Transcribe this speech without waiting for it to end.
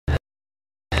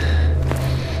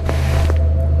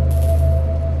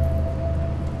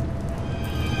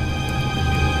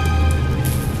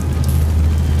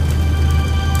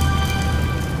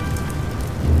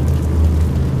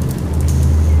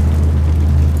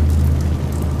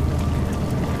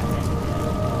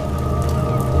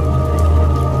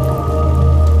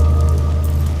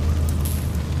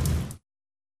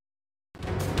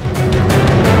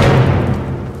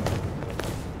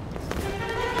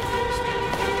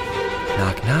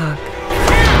Knock, knock.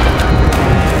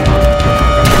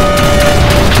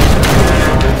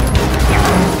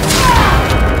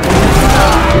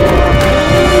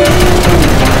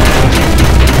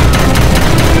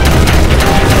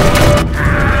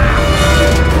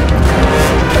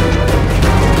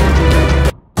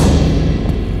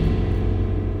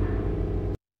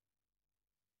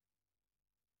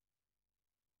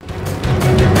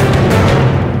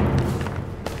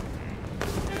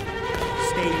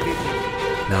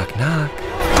 Knock, knock.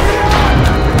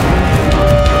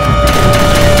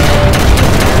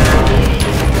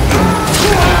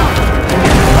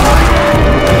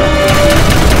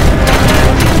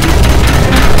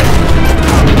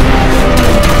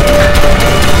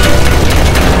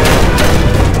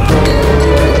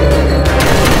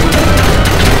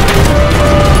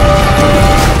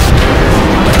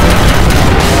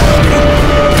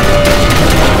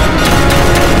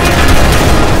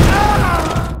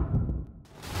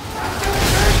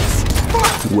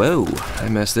 Whoa, I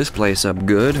messed this place up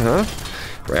good, huh?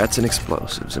 Rats and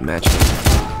explosives, imagine.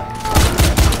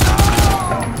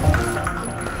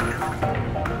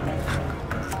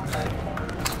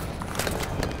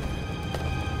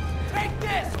 Take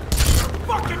this!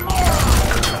 Fucking moron!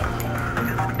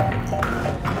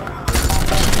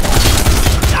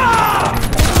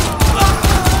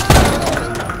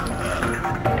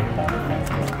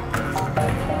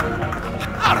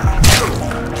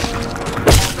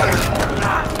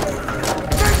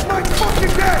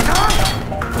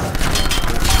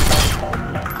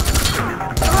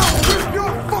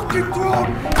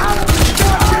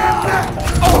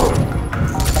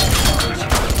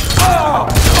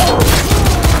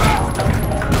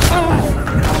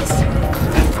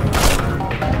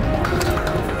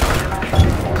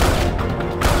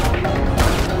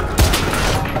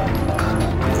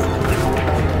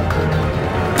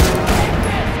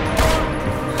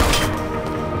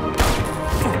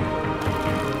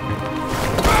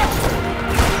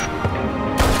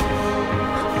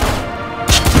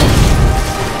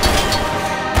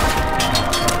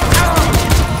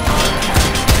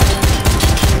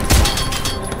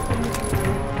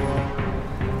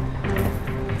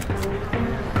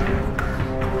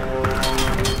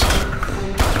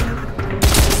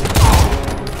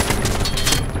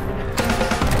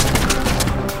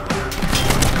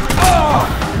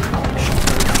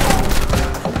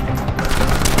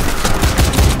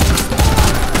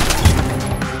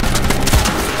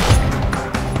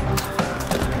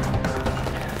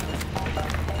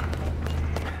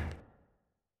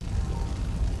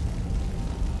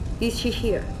 Is she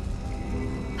here?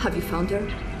 Have you found her?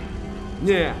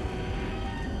 Yeah.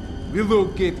 We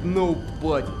locate no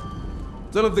body.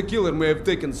 Son of the killer may have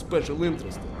taken special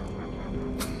interest.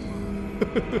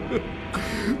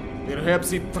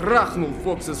 Perhaps he trachnul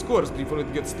Fox's horse before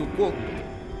it gets too cold.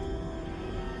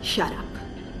 Shut up.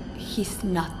 He's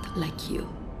not like you.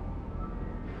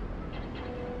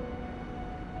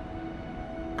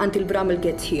 Until Brummel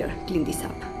gets here, clean this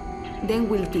up. Then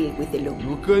we'll deal with the loom.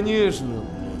 Ну, конечно,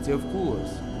 блядь, of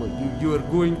course. But you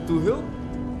are going to help?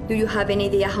 Do you have any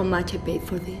idea how much I paid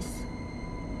for this?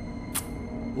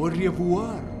 Au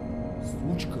revoir,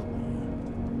 сучка моя.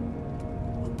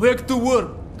 Back to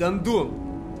work, гондон.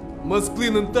 Must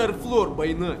clean entire floor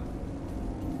by night.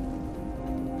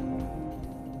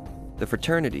 The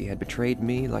fraternity had betrayed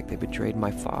me like they betrayed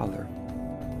my father.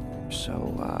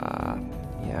 So,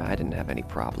 yeah, I didn't have any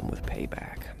problem with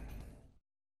payback.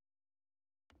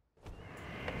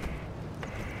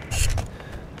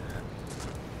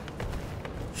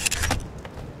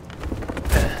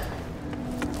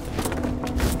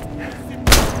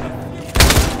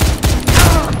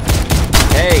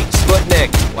 Hey, Sputnik,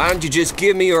 why don't you just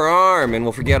give me your arm and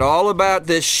we'll forget all about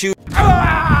this shoot.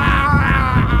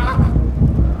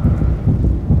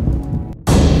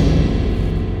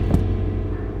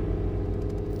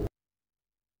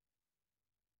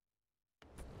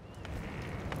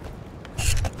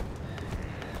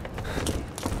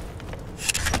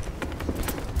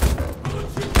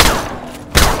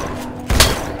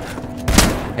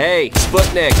 Hey,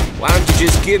 Sputnik, why don't you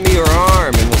just give me your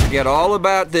arm and we'll forget all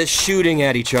about this shooting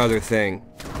at each other thing.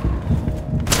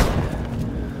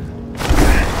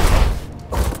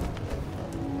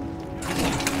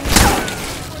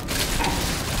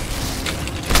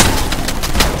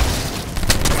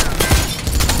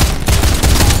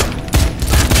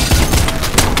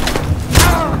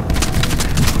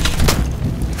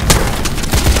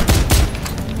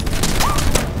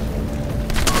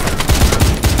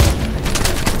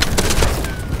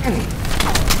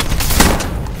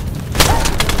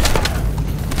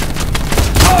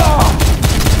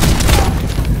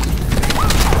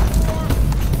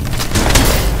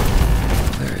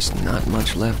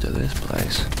 much left of this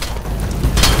place.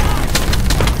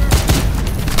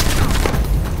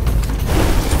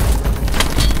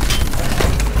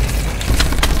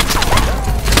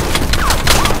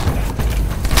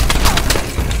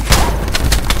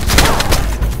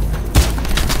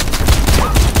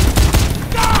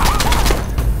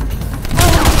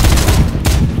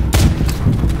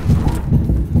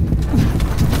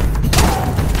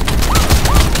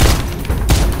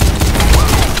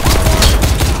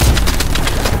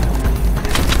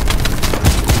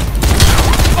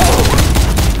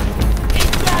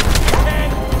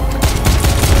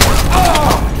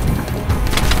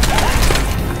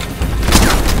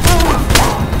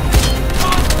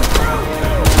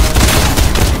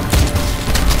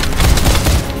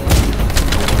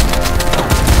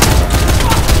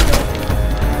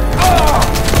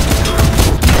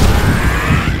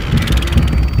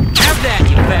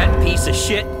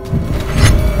 Shit.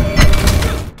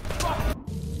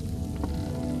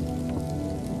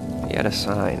 He had a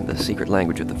sign, the secret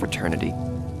language of the fraternity.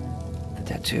 The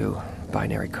tattoo,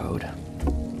 binary code.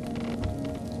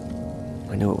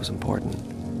 I knew it was important.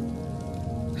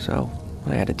 So,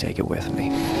 I had to take it with me.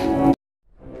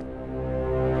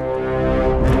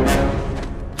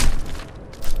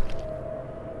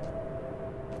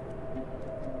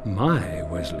 My,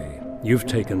 Wesley, you've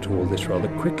taken to all this rather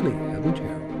quickly, haven't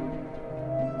you?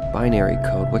 Binary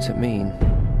code, what's it mean?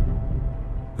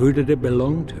 Who did it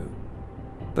belong to?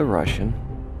 The Russian.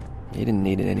 He didn't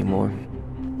need it anymore.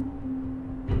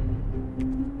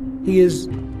 He was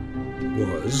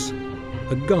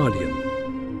a guardian.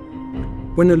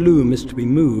 When a loom is to be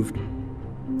moved,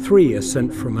 3 are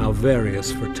sent from our various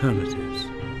fraternities.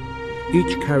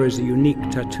 Each carries a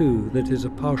unique tattoo that is a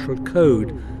partial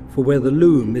code for where the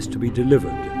loom is to be delivered.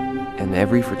 And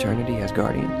every fraternity has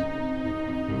guardians?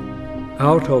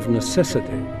 Out of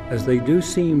necessity, as they do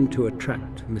seem to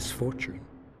attract misfortune.